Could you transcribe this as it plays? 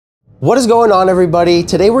What is going on, everybody?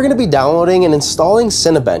 Today we're going to be downloading and installing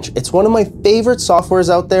Cinebench. It's one of my favorite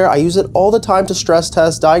softwares out there. I use it all the time to stress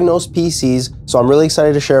test, diagnose PCs, so I'm really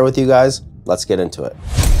excited to share it with you guys. Let's get into it.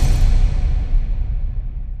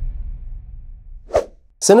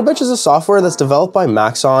 Cinebench is a software that's developed by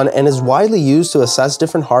Maxon and is widely used to assess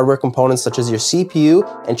different hardware components such as your CPU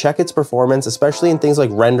and check its performance, especially in things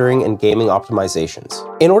like rendering and gaming optimizations.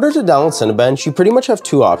 In order to download Cinebench, you pretty much have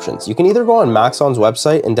two options. You can either go on Maxon's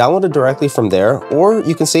website and download it directly from there, or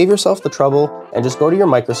you can save yourself the trouble and just go to your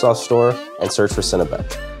Microsoft store and search for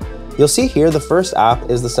Cinebench. You'll see here the first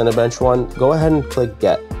app is the Cinebench one. Go ahead and click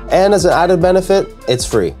Get. And as an added benefit, it's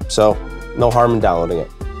free, so no harm in downloading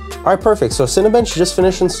it. All right, perfect. So Cinebench just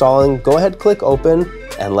finished installing. Go ahead, click open,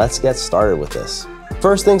 and let's get started with this.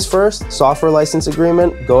 First things first, software license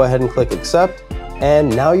agreement. Go ahead and click accept.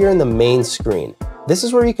 And now you're in the main screen. This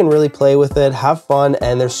is where you can really play with it, have fun,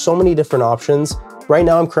 and there's so many different options. Right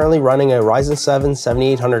now, I'm currently running a Ryzen 7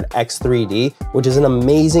 7800X3D, which is an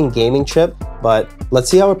amazing gaming chip, but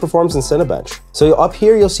let's see how it performs in Cinebench. So up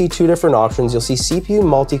here, you'll see two different options. You'll see CPU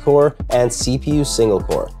multi-core and CPU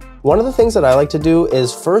single-core. One of the things that I like to do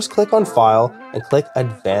is first click on File and click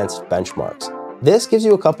Advanced Benchmarks. This gives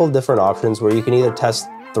you a couple of different options where you can either test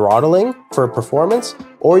throttling for performance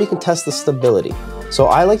or you can test the stability. So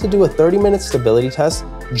I like to do a 30-minute stability test,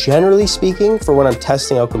 generally speaking, for when I'm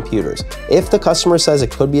testing out computers. If the customer says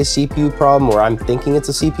it could be a CPU problem or I'm thinking it's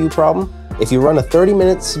a CPU problem, if you run a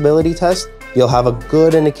 30-minute stability test, you'll have a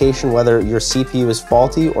good indication whether your CPU is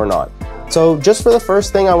faulty or not. So just for the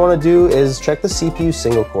first thing I want to do is check the CPU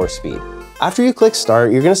single core speed. After you click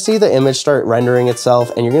start, you're going to see the image start rendering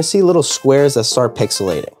itself and you're going to see little squares that start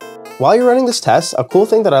pixelating. While you're running this test, a cool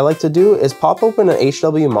thing that I like to do is pop open an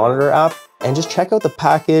HW Monitor app and just check out the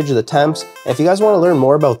package, the temps. And if you guys want to learn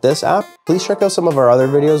more about this app, please check out some of our other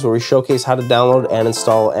videos where we showcase how to download and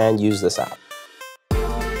install and use this app.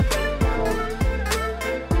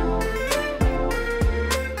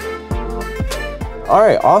 All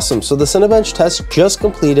right, awesome. So the Cinebench test just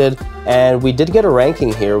completed and we did get a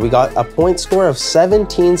ranking here. We got a point score of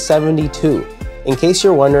 1772. In case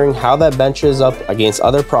you're wondering how that benches up against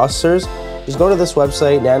other processors, just go to this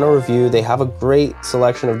website, Nano Review. They have a great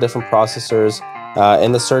selection of different processors.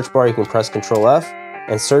 In the search bar, you can press Control F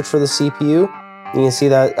and search for the CPU. You can see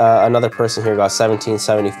that another person here got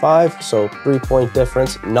 1775, so 3-point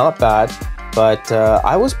difference, not bad. But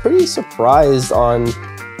I was pretty surprised on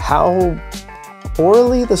how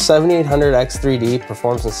poorly the 7800X3D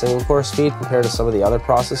performs in single core speed compared to some of the other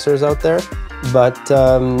processors out there. But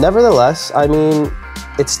nevertheless, I mean,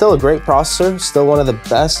 it's still a great processor, still one of the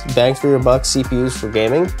best bang for your buck CPUs for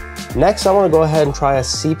gaming. Next, I want to go ahead and try a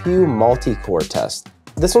CPU multi-core test.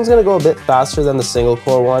 This one's going to go a bit faster than the single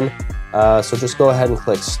core one. So just go ahead and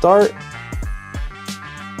click start.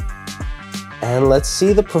 And let's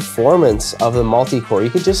see the performance of the multi-core. You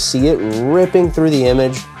could just see it ripping through the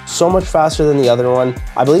image. So much faster than the other one.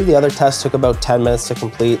 I believe the other test took about 10 minutes to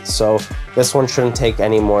complete, so this one shouldn't take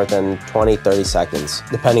any more than 20-30 seconds,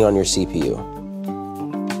 depending on your CPU.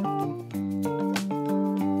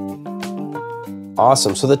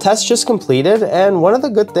 Awesome, so the test just completed, and one of the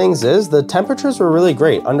good things is the temperatures were really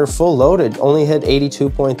great. Under full load, it only hit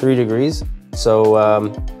 82.3 degrees,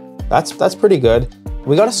 so that's pretty good.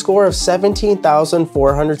 We got a score of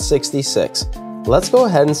 17,466. Let's go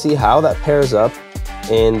ahead and see how that pairs up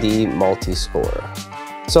in the multi-score.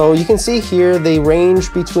 So you can see here they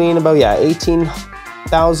range between about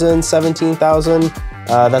 18,000, 17,000.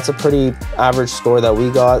 That's a pretty average score that we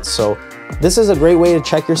got. So this is a great way to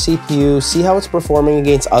check your CPU, see how it's performing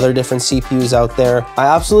against other different CPUs out there. I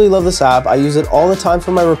absolutely love this app. I use it all the time for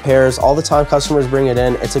my repairs, all the time customers bring it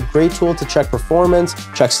in. It's a great tool to check performance,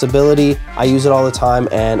 check stability. I use it all the time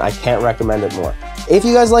and I can't recommend it more. If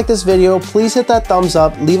you guys like this video, please hit that thumbs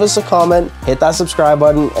up, leave us a comment, hit that subscribe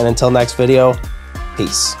button, and until next video,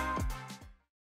 peace.